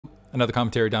another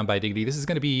commentary done by Diggity. This is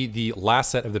going to be the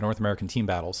last set of the North American team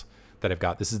battles that I've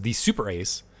got. This is the Super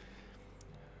Ace.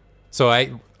 So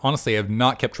I honestly have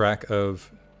not kept track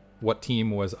of what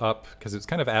team was up because it's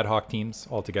kind of ad hoc teams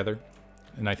altogether.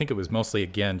 And I think it was mostly,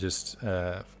 again, just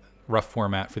rough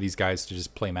format for these guys to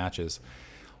just play matches.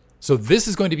 So this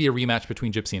is going to be a rematch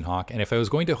between Gypsy and Hawk. And if I was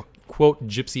going to quote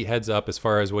Gypsy heads up as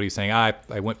far as what he's saying,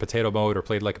 I went potato mode or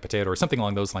played like a potato or something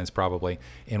along those lines probably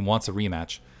and wants a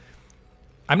rematch.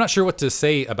 I'm not sure what to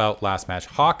say about last match.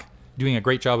 Hawk doing a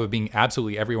great job of being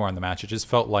absolutely everywhere on the match. It just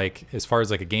felt like, as far as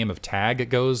like a game of tag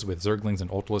goes, with Zerglings and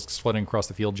Ultralisks flooding across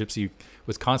the field, Gypsy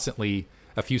was constantly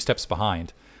a few steps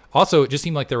behind. Also, it just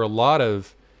seemed like there were a lot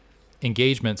of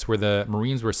engagements where the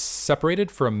Marines were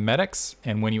separated from medics,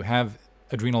 and when you have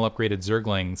adrenal upgraded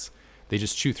Zerglings, they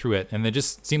just chew through it. And they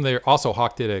just seemed there. Also,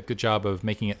 Hawk did a good job of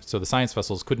making it so the science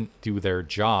vessels couldn't do their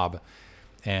job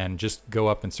and just go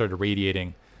up and started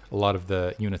radiating a lot of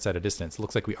the units at a distance. It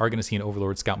looks like we are going to see an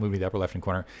Overlord Scout moving to the upper left-hand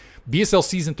corner. BSL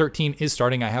Season 13 is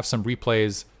starting. I have some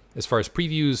replays as far as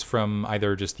previews from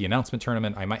either just the announcement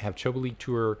tournament. I might have Choba League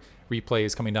Tour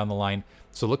replays coming down the line,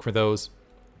 so look for those.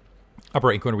 Upper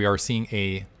right corner, we are seeing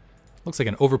looks like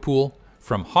an overpool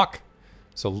from Hawk.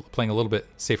 So playing a little bit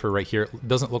safer right here. It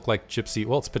doesn't look like Gypsy.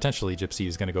 Well, it's potentially Gypsy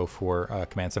is going to go for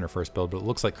Command Center first build, but it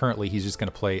looks like currently he's just going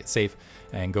to play it safe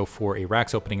and go for a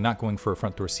Rax opening, not going for a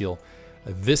front door seal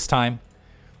this time.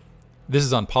 This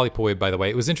is on Polypoid, by the way.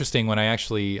 It was interesting when I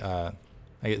actually,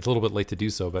 it's a little bit late to do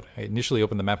so, but I initially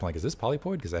opened the map. I'm like, is this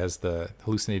Polypoid? Because it has the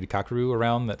hallucinated Kakaroo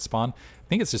around that spawn. I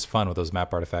think it's just fun with those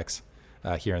map artifacts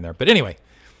here and there. But anyway,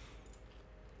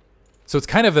 so it's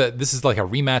kind of this is like a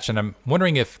rematch, and I'm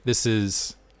wondering if this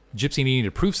is Gypsy needing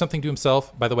to prove something to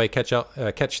himself. By the way, catch the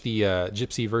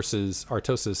Gypsy versus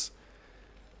Artosis,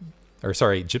 or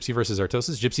sorry, Gypsy versus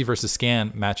Artosis, Gypsy versus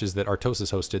Scan matches that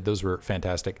Artosis hosted. Those were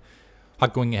fantastic.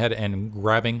 Hawk going ahead and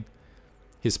grabbing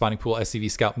his spawning pool SCV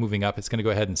Scout, moving up. It's going to go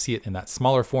ahead and see it in that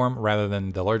smaller form rather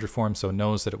than the larger form, so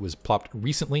knows that it was plopped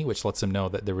recently, which lets him know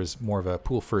that there was more of a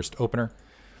pool first opener.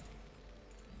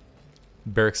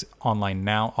 Barracks online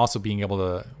now, also being able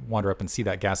to wander up and see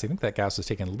that gas. I think that gas was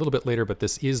taken a little bit later, but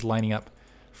this is lining up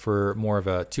for more of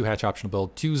a 2-hatch optional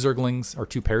build. 2 Zerglings, or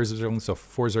 2 pairs of Zerglings, so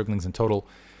 4 Zerglings in total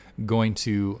going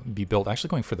to be built. Actually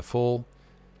going for the full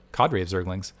cadre of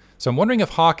Zerglings. So I'm wondering if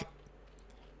Hawk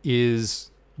is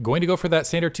going to go for that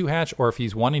standard 2-hatch, or if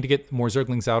he's wanting to get more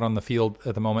Zerglings out on the field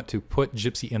at the moment to put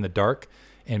Gypsy in the dark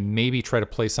and maybe try to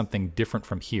play something different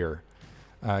from here.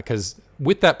 Because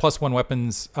with that +1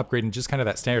 weapons upgrade and just kind of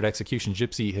that standard execution,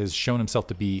 Gypsy has shown himself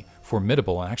to be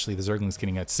formidable. And actually, the Zergling's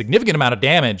getting a significant amount of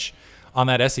damage on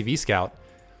that SCV Scout.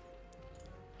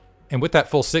 And with that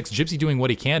full 6, Gypsy doing what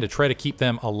he can to try to keep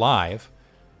them alive.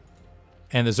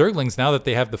 And the Zerglings, now that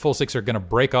they have the full 6, are going to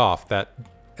break off. That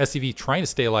SCV trying to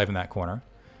stay alive in that corner.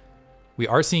 We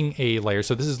are seeing a layer,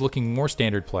 so this is looking more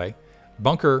standard play.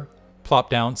 Bunker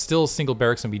plop down, still single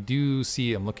barracks, and we do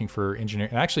see, I'm looking for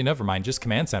engineering. Actually, never mind, just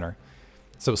command center.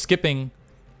 So skipping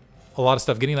a lot of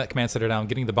stuff, getting that command center down,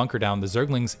 getting the bunker down. The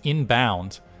Zerglings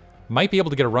inbound might be able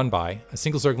to get a run by. A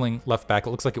single Zergling left back. It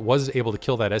looks like it was able to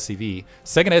kill that SCV.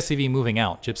 Second SCV moving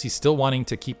out. Gypsy still wanting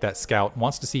to keep that scout.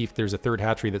 Wants to see if there's a third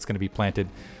hatchery that's going to be planted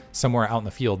somewhere out in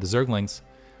the field. The Zerglings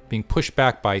being pushed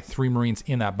back by 3 Marines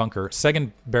in that bunker.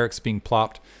 Second barracks being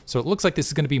plopped. So it looks like this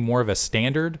is going to be more of a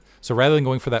standard. So rather than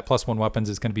going for that +1 weapons,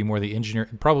 it's going to be more the engineer,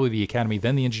 probably the academy,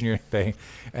 then the engineering bay,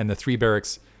 and the 3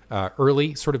 barracks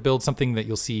early sort of build, something that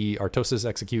you'll see Artosis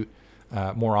execute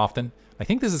more often. I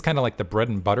think this is kind of like the bread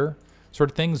and butter sort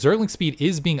of thing. Zergling speed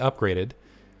is being upgraded.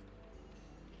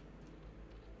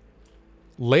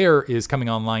 Lair is coming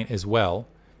online as well.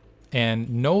 And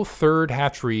no third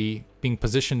hatchery being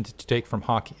positioned to take from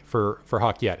Hawk for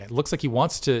Hawk yet. It looks like he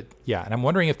wants to, yeah. And I'm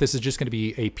wondering if this is just going to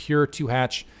be a pure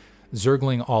 2-hatch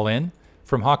Zergling all in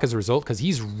from Hawk as a result, because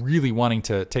he's really wanting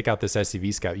to take out this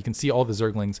SCV Scout. You can see all the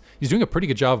Zerglings. He's doing a pretty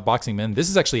good job of boxing them in. This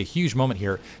is actually a huge moment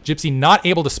here. Gypsy not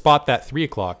able to spot that 3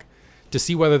 o'clock to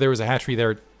see whether there was a hatchery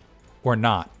there or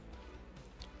not.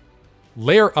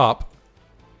 Layer up,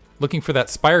 looking for that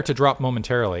Spire to drop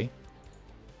momentarily.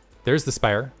 There's the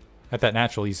Spire at that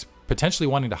natural. He's potentially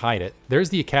wanting to hide it. There's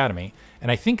the academy.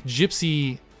 And I think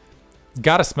Gypsy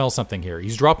got to smell something here.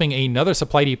 He's dropping another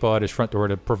supply depot at his front door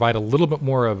to provide a little bit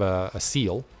more of a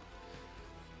seal.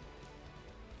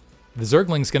 The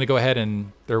Zergling's going to go ahead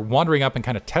and they're wandering up and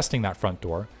kind of testing that front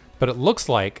door. But it looks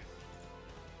like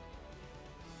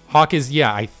Hawk is,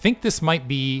 yeah, I think this might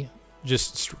be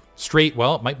just straight,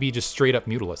 well, it might be just straight up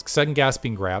Mutalisk. Second gas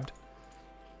being grabbed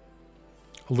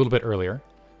a little bit earlier.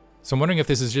 So I'm wondering if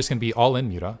this is just going to be all in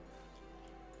Muta.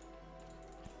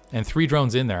 and 3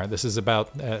 drones in there. This is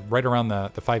about right around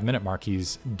the 5-minute mark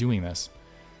he's doing this.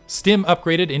 Stim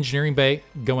upgraded, engineering bay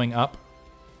going up.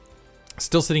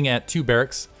 Still sitting at 2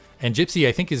 barracks. And Gypsy,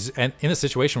 I think, is in a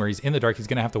situation where he's in the dark. He's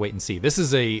going to have to wait and see. This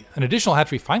is an additional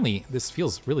hatchery. Finally, this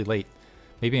feels really late.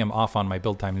 Maybe I'm off on my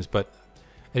build timings, but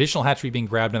additional hatchery being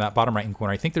grabbed in that bottom right-hand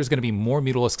corner. I think there's going to be more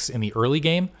Mutalisks in the early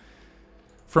game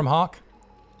from Hawk.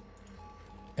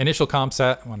 Initial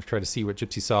comsat. I want to try to see what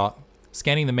Gypsy saw.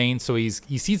 Scanning the main. So he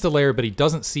sees the lair, but he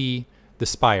doesn't see the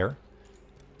spire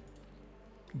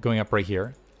going up right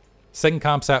here. Second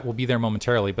comsat will be there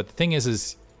momentarily. But the thing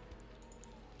is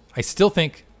I still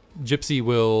think Gypsy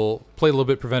will play a little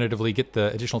bit preventatively, get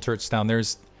the additional turrets down.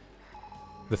 There's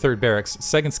the 3rd barracks.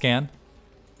 Second scan.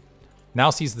 Now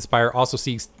sees the spire, also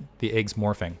sees the eggs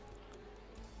morphing.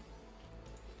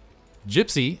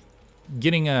 Gypsy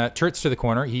getting turrets to the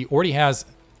corner. He already has,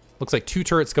 looks like 2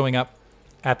 turrets going up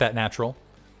at that natural.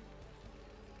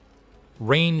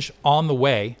 Range on the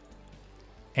way.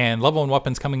 And level 1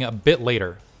 weapons coming a bit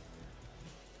later.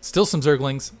 Still some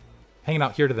Zerglings hanging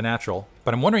out here to the natural.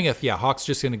 But I'm wondering if, yeah, Hawk's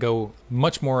just going to go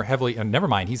much more heavily. Never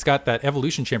mind, he's got that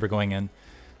evolution chamber going in.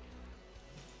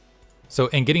 So,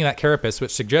 and getting that carapace,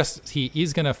 which suggests he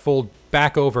is going to fold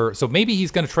back over. So maybe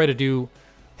he's going to try to do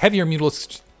heavier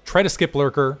Mutalisks, try to skip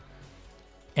Lurker,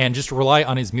 and just rely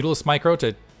on his Mutalisk micro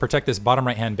to protect this bottom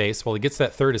right-hand base while he gets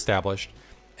that 3rd established,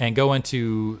 and go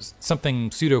into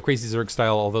something pseudo Crazy Zerg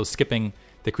style, although skipping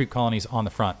the creep colonies on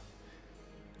the front.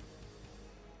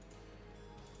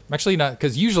 Actually not,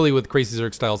 because usually with Crazy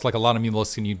Zerg style, it's like a lot of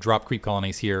Mutalisks and you drop creep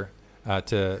colonies here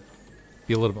to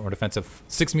be a little bit more defensive.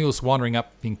 6 Mutalisks wandering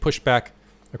up, being pushed back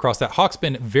across that. Hawk's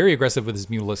been very aggressive with his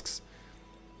Mutalisks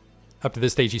up to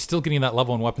this stage. He's still getting that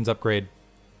level 1 weapons upgrade.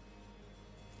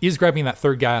 Is grabbing that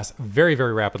 3rd gas very,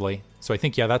 very rapidly. So I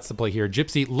think, yeah, that's the play here.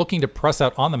 Gypsy looking to press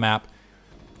out on the map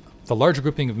the larger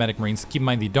grouping of Medic Marines. Keep in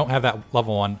mind, they don't have that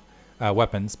level 1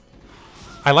 weapons.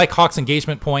 I like Hawk's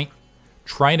engagement point.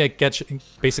 Trying to get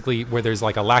basically where there's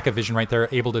like a lack of vision right there,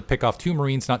 able to pick off 2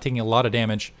 Marines, not taking a lot of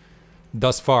damage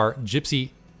thus far.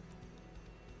 Gypsy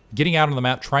getting out on the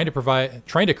map, trying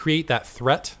to create that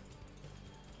threat.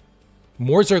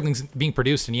 More Zerglings being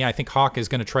produced, and yeah, I think Hawk is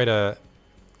going to try to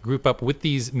group up with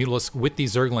these Mutalisks, with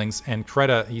these Zerglings, and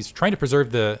he's trying to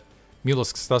preserve the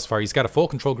Mutalisks thus far. He's got a full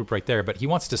control group right there, but he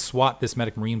wants to swat this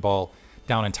Medic Marine ball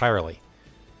down entirely.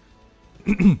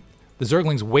 The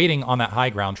Zerglings waiting on that high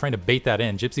ground, trying to bait that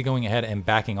in. Gypsy going ahead and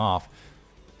backing off.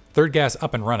 3rd gas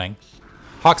up and running.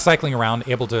 Hawk cycling around,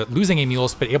 losing a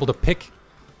Mulus, but able to pick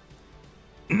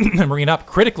a Marine up.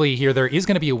 Critically here, there is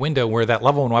going to be a window where that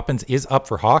level 1 weapons is up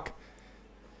for Hawk.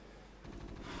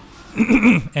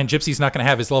 And Gypsy's not going to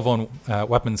have his level 1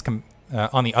 weapons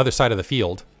on the other side of the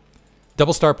field.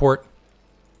 Double starport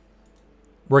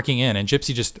working in, and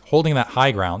Gypsy just holding that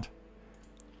high ground.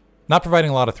 Not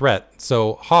providing a lot of threat.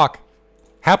 So Hawk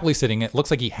happily sitting. It looks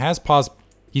like he has paused.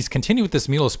 He's continued with this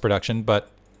Mutalisk production,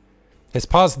 but has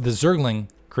paused the Zergling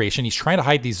creation. He's trying to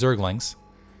hide these Zerglings.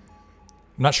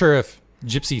 I'm not sure if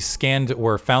Gypsy scanned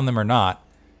or found them or not.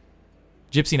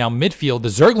 Gypsy now midfield. The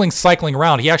Zergling's cycling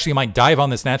around. He actually might dive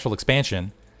on this natural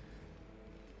expansion.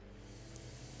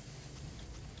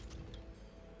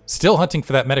 Still hunting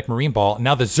for that Medic Marine ball.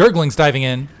 Now the Zergling's diving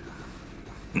in.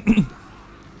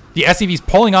 The SCV's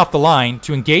pulling off the line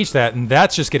to engage that, and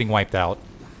that's just getting wiped out.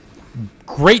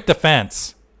 Great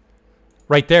defense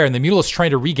right there, and the Mutalisk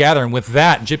trying to regather, and with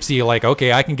that, Gypsy like,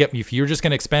 okay, I can get, if you're just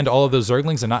going to expend all of those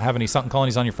Zerglings and not have any Sunken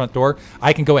Colonies on your front door,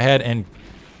 I can go ahead and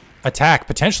attack,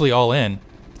 potentially all in,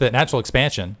 to that natural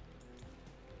expansion.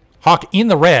 Hawk in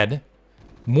the red.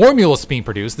 More Mutalisks being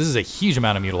produced. This is a huge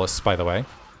amount of Mutalisks, by the way.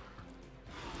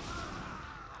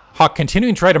 Hawk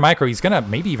continuing to try to micro. He's going to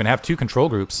maybe even have 2 control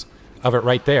groups of it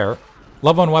right there.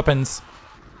 Level 1 weapons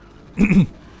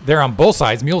there on both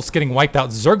sides. Mules getting wiped out.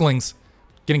 Zerglings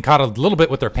getting caught a little bit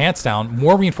with their pants down.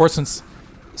 More reinforcements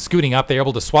scooting up. They're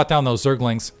able to swat down those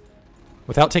Zerglings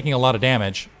without taking a lot of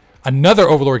damage. Another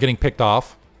Overlord getting picked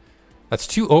off. That's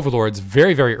 2 Overlords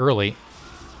very, very early.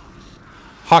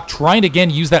 Hawk trying to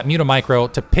again use that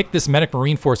Mutamicro to pick this Medic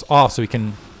Marine force off so he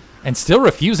can, and still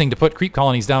refusing to put creep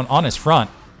colonies down on his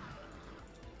front.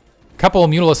 Couple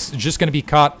of Mutalisks just going to be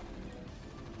caught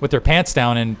with their pants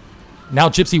down, and now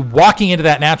Gypsy walking into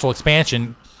that natural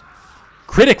expansion,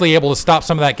 critically able to stop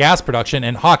some of that gas production,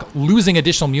 and Hawk losing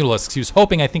additional Mutalisks. He was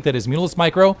hoping, I think, that his Mutalisk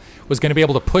micro was going to be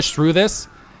able to push through this,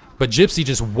 but Gypsy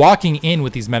just walking in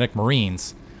with these Medic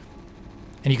Marines.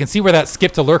 And you can see where that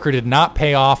skip to Lurker did not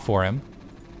pay off for him.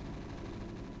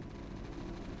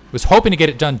 Was hoping to get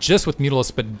it done just with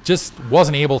Mutalisks, but just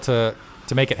wasn't able to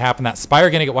to make it happen. That Spire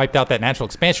going to get wiped out. That Natural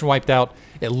Expansion wiped out.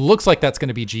 It looks like that's going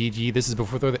to be GG. This is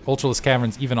before the Ultralisk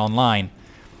Caverns even online.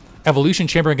 Evolution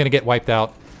Chamber going to get wiped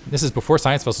out. This is before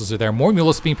Science Vessels are there. More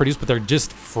Mulos being produced, but they're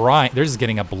just frying. They're just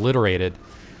getting obliterated.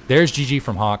 There's GG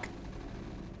from Hawk.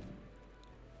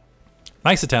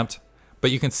 Nice attempt,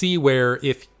 but you can see where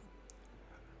if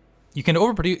you can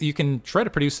overproduce, you can try to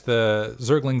produce the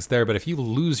Zerglings there, but if you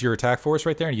lose your attack force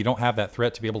right there and you don't have that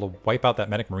threat to be able to wipe out that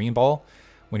Medic Marine Ball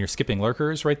when you're skipping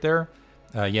Lurkers right there,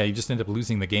 yeah, you just end up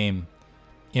losing the game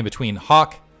in between.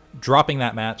 Hawk dropping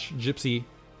that match. Gypsy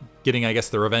getting, I guess,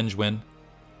 the revenge win.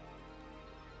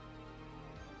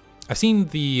 I've seen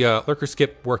the Lurker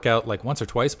skip work out like once or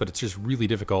twice, but it's just really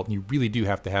difficult, and you really do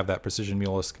have to have that Precision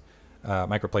Mulisk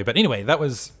microplay. But anyway, that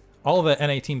was all the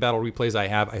NA Team Battle replays I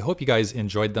have. I hope you guys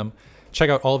enjoyed them. Check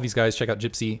out all of these guys. Check out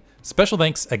Gypsy. Special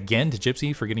thanks again to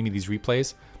Gypsy for getting me these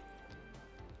replays.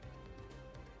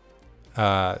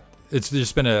 It's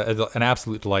just been an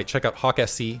absolute delight. Check out Hawk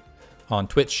SC on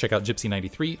Twitch. Check out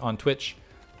Gypsy93 on Twitch.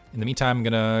 In the meantime, I'm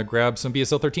going to grab some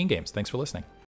BSL 13 games. Thanks for listening.